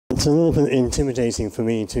It's a little bit intimidating for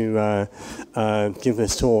me to give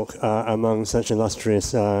this talk among such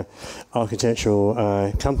illustrious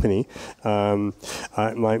architectural company.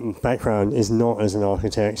 My background is not as an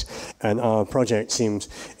architect, and our project seems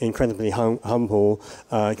incredibly humble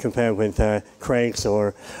compared with Craig's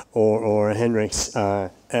or Henrik's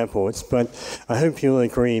airports. But I hope you'll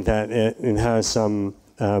agree that it has some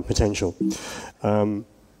potential.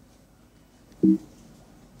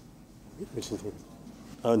 Which is it?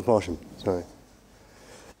 Oh, the bottom, sorry.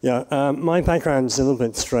 Yeah, my background is a little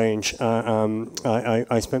bit strange.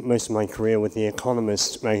 I spent most of my career with the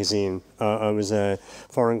Economist magazine. I was a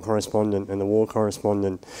foreign correspondent and a war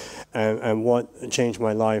correspondent. And what changed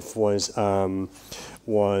my life was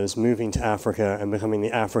moving to Africa and becoming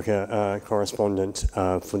the Africa correspondent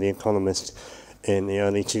for the Economist in the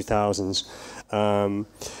early 2000s.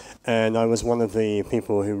 And I was one of the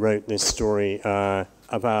people who wrote this story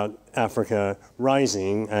about Africa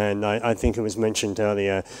rising, and I think it was mentioned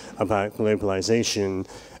earlier about globalization,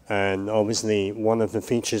 and obviously one of the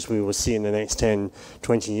features we will see in the next 10,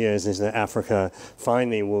 20 years is that Africa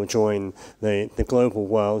finally will join the global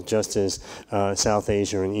world just as South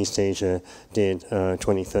Asia and East Asia did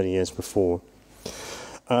 20, 30 years before.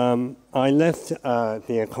 I left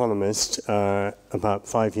The Economist about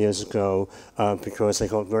 5 years ago because I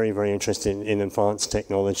got very, very interested in advanced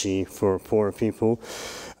technology for poorer people.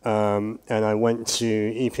 And I went to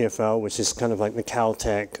EPFL, which is kind of like the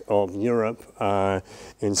Caltech of Europe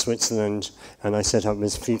in Switzerland, and I set up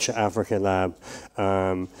this Future Africa Lab.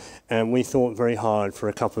 And we thought very hard for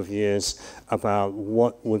a couple of years about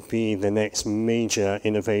what would be the next major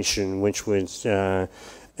innovation which would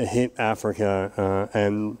hit Africa,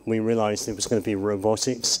 and we realized it was going to be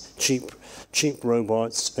robotics. Cheap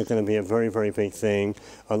robots are going to be a very, very big thing,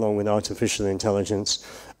 along with artificial intelligence.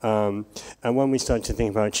 And when we started to think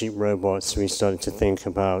about cheap robots, we started to think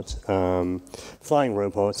about flying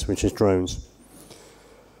robots, which is drones.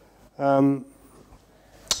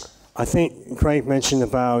 I think Craig mentioned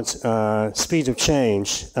about speed of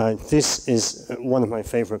change. This is one of my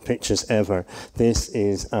favorite pictures ever. This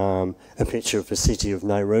is a picture of the city of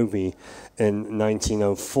Nairobi in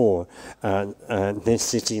 1904. This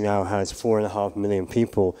city now has 4.5 million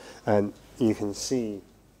people, and you can see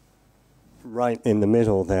right in the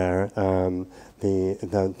middle there,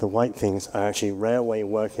 the white things are actually railway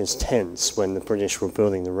workers' tents when the British were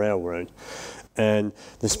building the railroad. And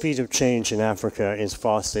the speed of change in Africa is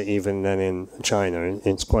faster even than in China.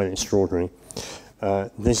 It's quite extraordinary.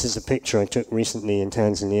 This is a picture I took recently in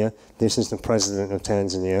Tanzania. This is the president of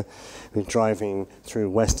Tanzania who's driving through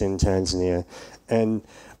western Tanzania. And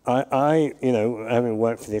I, having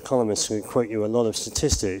worked for The Economist, could quote you a lot of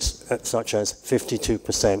statistics, such as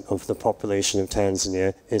 52% of the population of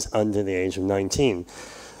Tanzania is under the age of 19.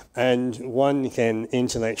 And one can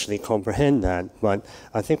intellectually comprehend that, but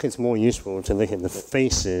I think it's more useful to look at the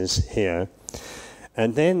faces here.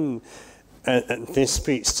 And then, this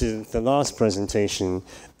speaks to the last presentation.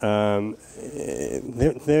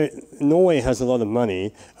 Norway has a lot of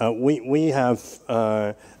money. We have,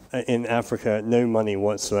 in Africa, no money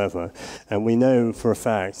whatsoever. And we know for a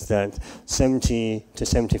fact that 70 to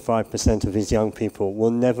 75% of these young people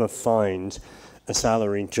will never find a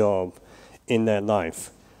salaried job in their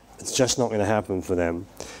life. It's just not going to happen for them.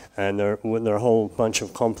 And there are a whole bunch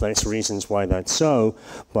of complex reasons why that's so,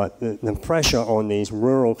 but the pressure on these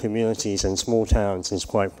rural communities and small towns is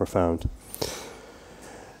quite profound.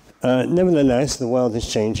 Nevertheless, the world is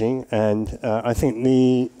changing, and I think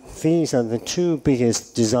these are the two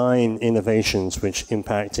biggest design innovations which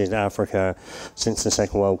impacted Africa since the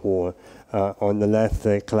Second World War. On the left,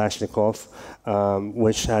 the Kalashnikov,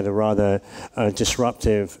 which had a rather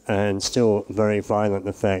disruptive and still very violent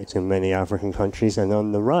effect in many African countries. And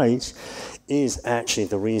on the right is actually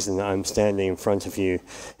the reason that I'm standing in front of you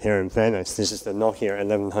here in Venice. This is the Nokia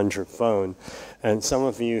 1100 phone. And some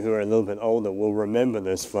of you who are a little bit older will remember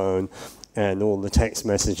this phone and all the text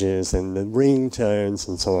messages and the ringtones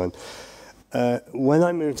and so on. When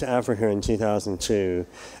I moved to Africa in 2002,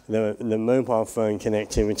 the mobile phone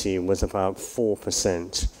connectivity was about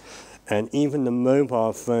 4%. And even the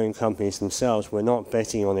mobile phone companies themselves were not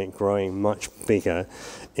betting on it growing much bigger.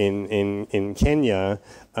 In Kenya,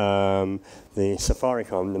 the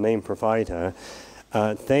Safaricom, the main provider,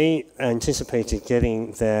 they anticipated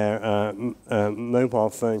getting their mobile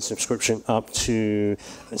phone subscription up to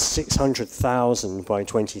 600,000 by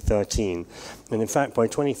 2013. And in fact, by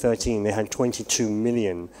 2013, they had 22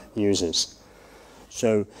 million users.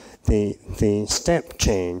 So the step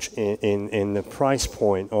change in the price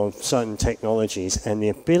point of certain technologies and the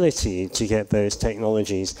ability to get those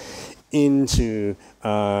technologies into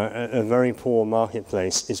a very poor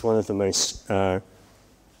marketplace is one of the most,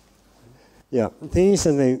 these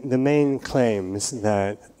are the main claims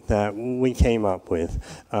that we came up with.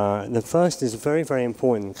 The first is a very, very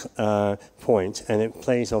important point, and it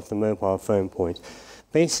plays off the mobile phone point.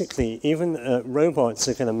 Basically, even robots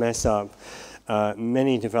are going to mess up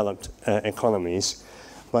many developed economies,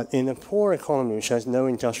 but in a poor economy which has no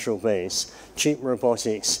industrial base, cheap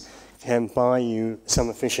robotics can buy you some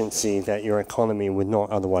efficiency that your economy would not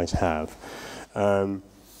otherwise have.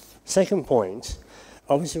 Second point,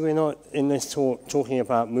 obviously we're not in this talk talking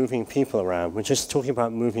about moving people around, we're just talking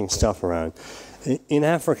about moving stuff around. In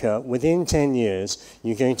Africa, within 10 years,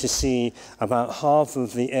 you're going to see about half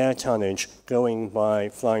of the air tonnage going by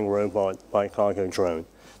flying robot, by cargo drone.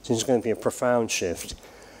 So it's going to be a profound shift.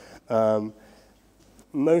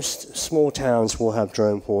 Most small towns will have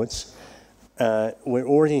drone ports. We're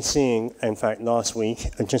already seeing, in fact, last week,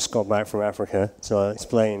 I just got back from Africa, so I'll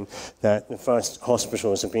explain that the first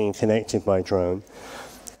hospitals are being connected by drone.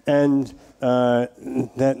 And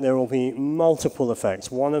that there will be multiple effects.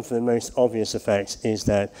 One of the most obvious effects is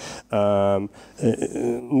that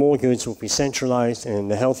more goods will be centralized in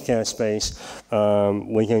the healthcare space.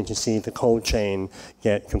 We're going to see the cold chain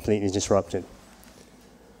get completely disrupted.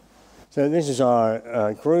 So this is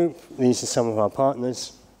our group. These are some of our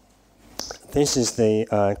partners. This is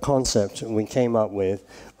the concept we came up with.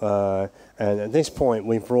 And at this point,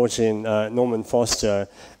 we brought in Norman Foster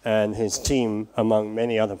and his team, among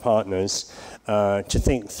many other partners, to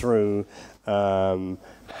think through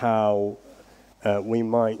how we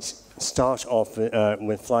might start off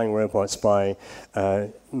with flying robots by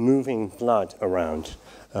moving blood around.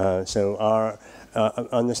 So our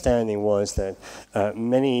understanding was that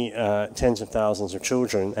many tens of thousands of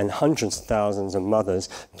children and hundreds of thousands of mothers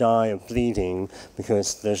die of bleeding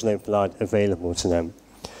because there's no blood available to them.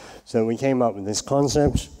 So we came up with this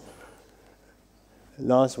concept.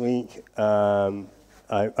 Last week, I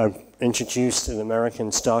introduced an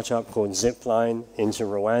American startup called Zipline into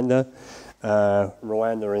Rwanda.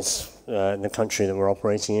 Rwanda is the country that we're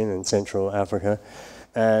operating in Central Africa.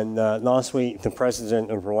 And last week, the president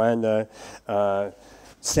of Rwanda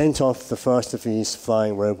sent off the first of these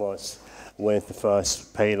flying robots with the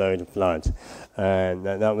first payload of blood. And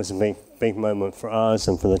that was a big moment for us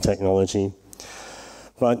and for the technology.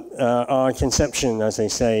 But our conception, as they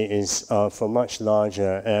say, is for much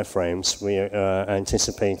larger airframes. We are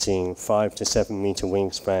anticipating 5 to 7 meter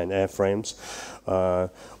wingspan airframes,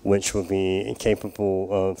 which will be capable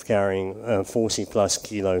of carrying 40 plus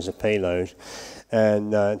kilos of payload.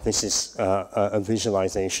 And this is a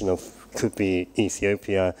visualization of, could be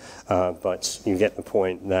Ethiopia, but you get the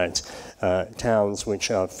point that towns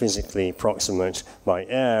which are physically proximate by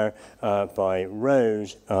air, by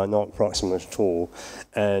road, are not proximate at all.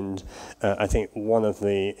 And I think one of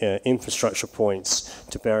the infrastructure points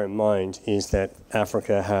to bear in mind is that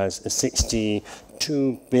Africa has a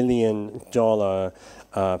 $62 billion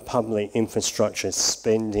public infrastructure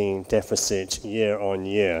spending deficit year on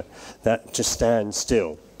year. That just stands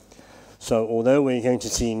still. So although we're going to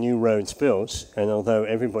see new roads built, and although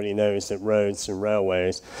everybody knows that roads and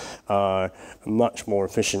railways are much more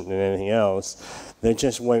efficient than anything else, there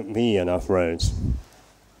just won't be enough roads.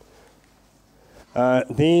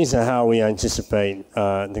 These are how we anticipate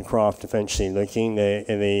the craft eventually looking.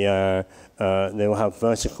 They will have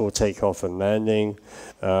vertical takeoff and landing.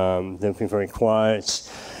 They'll be very quiet.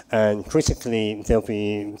 And critically, they'll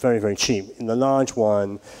be very, very cheap. In the large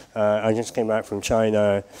one, I just came back from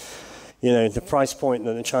China. You know, the price point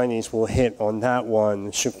that the Chinese will hit on that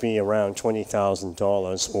one should be around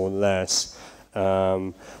 $20,000 or less,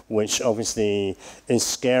 which obviously is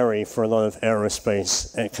scary for a lot of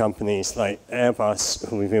aerospace companies like Airbus,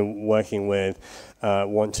 who we've been working with,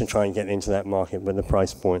 want to try and get into that market, but the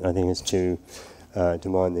price point, I think, is too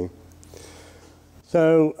demanding.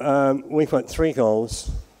 So we've got 3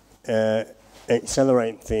 goals.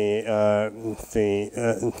 Accelerate the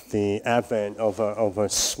advent of a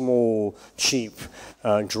small, cheap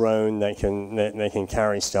drone that can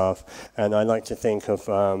carry stuff, and I like to think of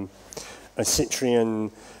a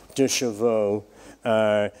Citroën de Chevaux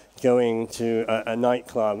going to a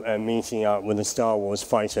nightclub and meeting up with a Star Wars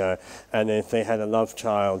fighter, and if they had a love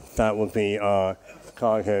child, that would be our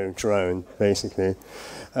cargo drone, basically.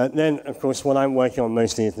 Then, of course, what I'm working on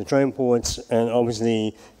mostly is the Droneports, and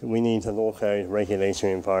obviously we need a law code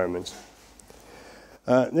regulatory environment.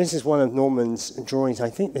 This is one of Norman's drawings. I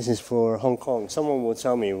think this is for Hong Kong. Someone will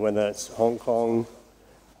tell me whether it's Hong Kong.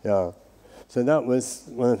 Yeah. So that was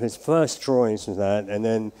one of his first drawings of that, and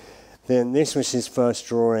then this was his first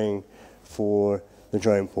drawing for the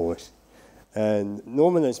Droneport. And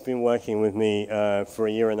Norman has been working with me for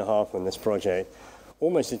a year and a half on this project,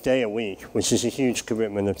 almost a day a week, which is a huge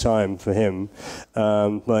commitment of time for him.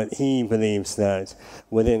 But he believes that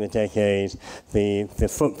within a decade, the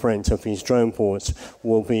footprint of these drone ports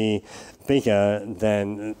will be bigger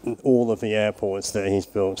than all of the airports that he's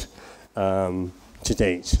built to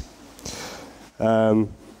date.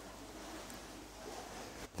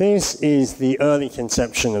 This is the early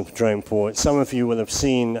conception of Droneport. Some of you will have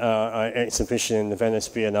seen our exhibition in the Venice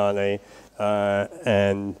Biennale,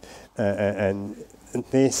 and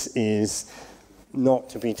this is not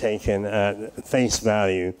to be taken at face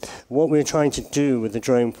value. What we're trying to do with the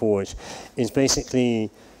Droneport is basically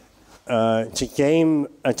to game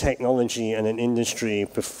a technology and an industry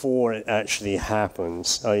before it actually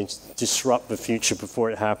happens, disrupt the future before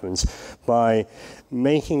it happens, by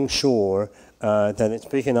making sure that it's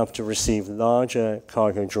big enough to receive larger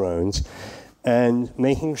cargo drones, and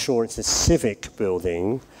making sure it's a civic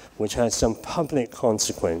building which has some public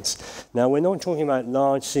consequence. Now, we're not talking about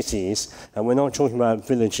large cities, and we're not talking about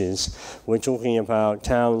villages. We're talking about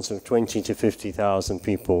towns of 20 to 50,000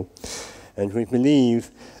 people. And we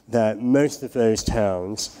believe that most of those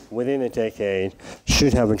towns, within a decade,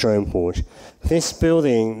 should have a drone port. This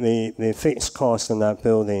building, the fixed costs on that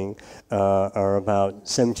building are about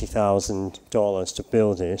 $70,000 to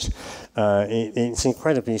build it. It's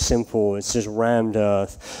incredibly simple. It's just rammed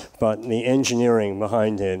earth, but the engineering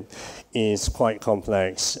behind it is quite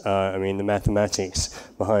complex. I mean, the mathematics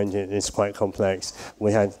behind it is quite complex.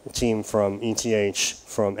 We had a team from ETH,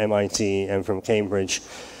 from MIT, and from Cambridge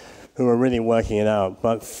who are really working it out.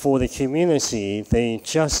 But for the community, they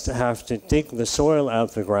just have to dig the soil out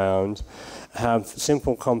of the ground, have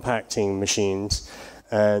simple compacting machines,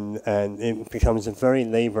 and it becomes a very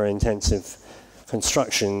labor-intensive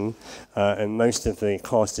construction, and most of the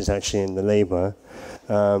cost is actually in the labor.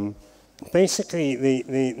 Basically,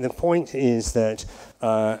 the point is that,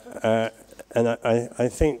 and I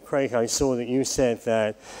think, Craig, I saw that you said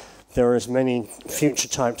that there are as many future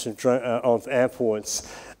types of airports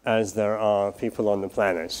as there are people on the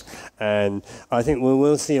planet. And I think we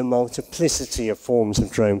will see a multiplicity of forms of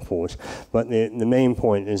Droneport, but the main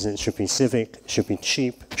point is it should be civic, should be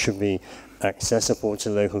cheap, should be accessible to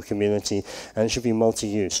the local community, and it should be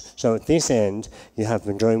multi-use. So at this end, you have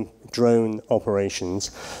the drone operations,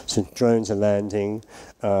 so drones are landing.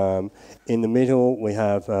 In the middle, we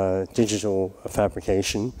have digital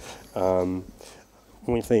fabrication.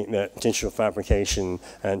 We think that digital fabrication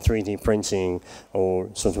and 3D printing, or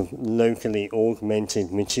sort of locally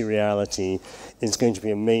augmented materiality, is going to be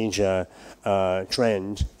a major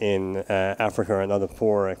trend in Africa and other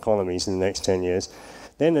poorer economies in the next 10 years.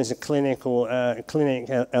 Then there's a clinic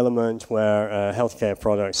element where healthcare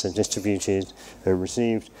products are distributed and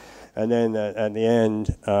received. And then at the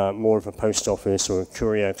end, more of a post office or a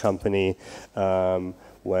courier company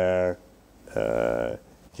where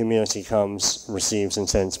community comes, receives, and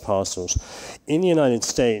sends parcels. In the United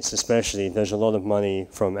States, especially, there's a lot of money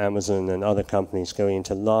from Amazon and other companies going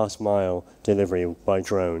into last-mile delivery by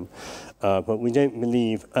drone. But we don't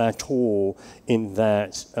believe at all in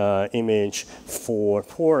that image for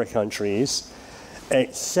poorer countries,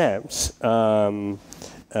 except in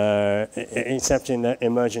the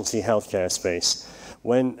emergency healthcare space.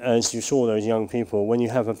 When, as you saw those young people, when you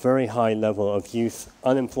have a very high level of youth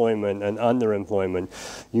unemployment and underemployment,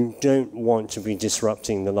 you don't want to be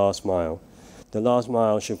disrupting the last mile. The last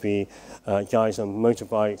mile should be guys on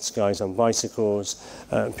motorbikes, guys on bicycles,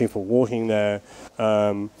 people walking there.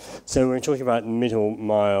 So we're talking about middle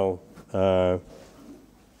mile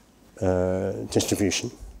distribution.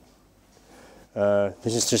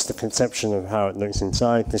 This is just the conception of how it looks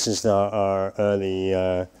inside. This is our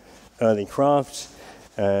early craft.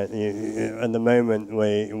 At the moment,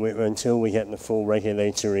 until we get the full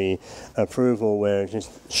regulatory approval, we're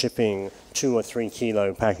just shipping 2 or 3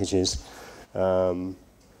 kilo packages. This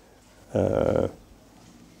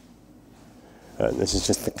is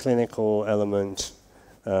just the clinical element.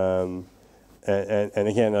 And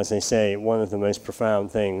again, as I say, one of the most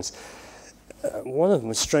profound things, one of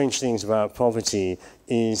the strange things about poverty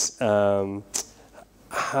is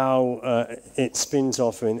how it spins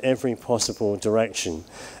off in every possible direction.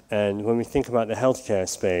 And when we think about the healthcare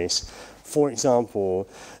space, for example,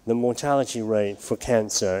 the mortality rate for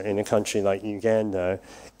cancer in a country like Uganda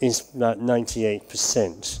is about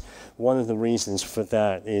 98%. One of the reasons for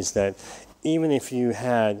that is that even if you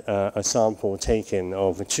had a sample taken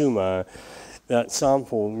of a tumor, that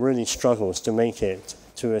sample really struggles to make it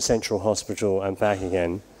to a central hospital and back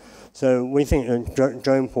again. So we think that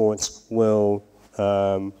Droneports will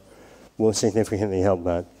significantly help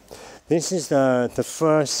that. This is the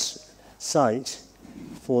first site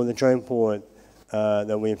for the Droneport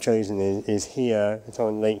that we have chosen is here. It's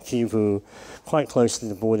on Lake Kivu, quite close to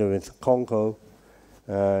the border with Congo.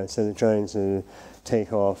 So the drones will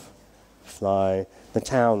take off, fly. The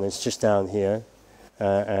town is just down here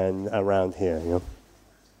and around here. You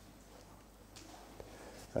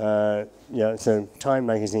know? Yeah, so Time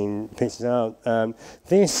magazine picks it out.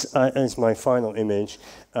 This is my final image.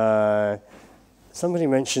 Somebody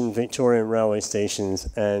mentioned Victorian railway stations,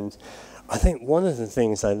 and I think one of the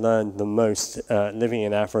things I learned the most living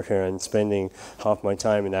in Africa and spending half my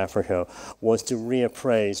time in Africa was to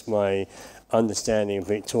reappraise my understanding of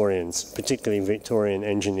Victorians, particularly Victorian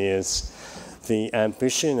engineers. The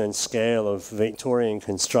ambition and scale of Victorian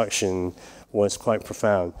construction was quite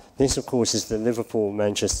profound. This, of course, is the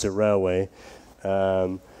Liverpool-Manchester Railway,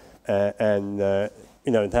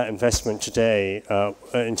 you know, that investment today,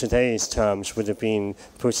 in today's terms, would have been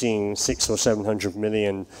putting $600 or $700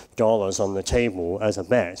 million on the table as a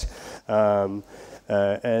bet. And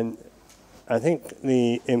I think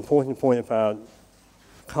the important point about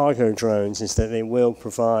cargo drones is that they will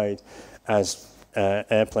provide, as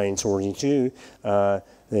airplanes already do,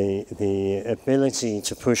 the ability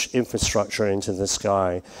to push infrastructure into the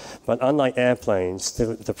sky. But unlike airplanes,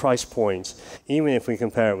 the price point, even if we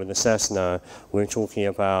compare it with the Cessna, we're talking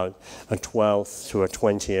about a 12th to a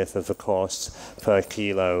 20th of the cost per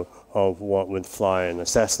kilo of what would fly in a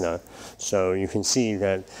Cessna. So you can see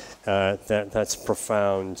that, that's a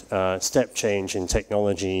profound step change in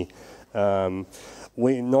technology.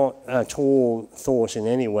 We're not at all thought in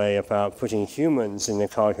any way about putting humans in the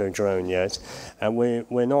cargo drone yet, and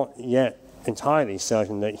we're not yet entirely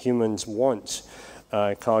certain that humans want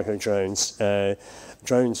cargo drones.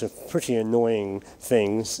 Drones are pretty annoying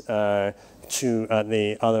things to, at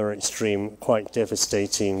the other extreme, quite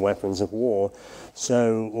devastating weapons of war.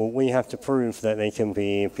 So we have to prove that they can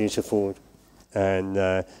be beautiful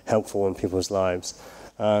and helpful in people's lives.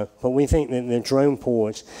 But we think that the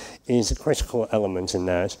Droneport is a critical element in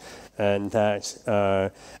that, and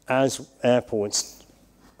that as airports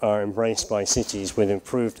are embraced by cities with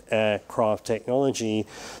improved aircraft technology,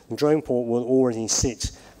 the Droneport will already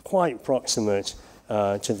sit quite proximate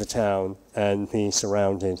to the town and be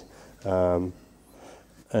surrounded. And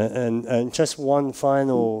just one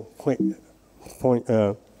final quick point.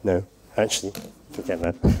 No, actually, forget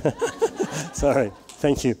that. Sorry.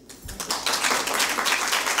 Thank you.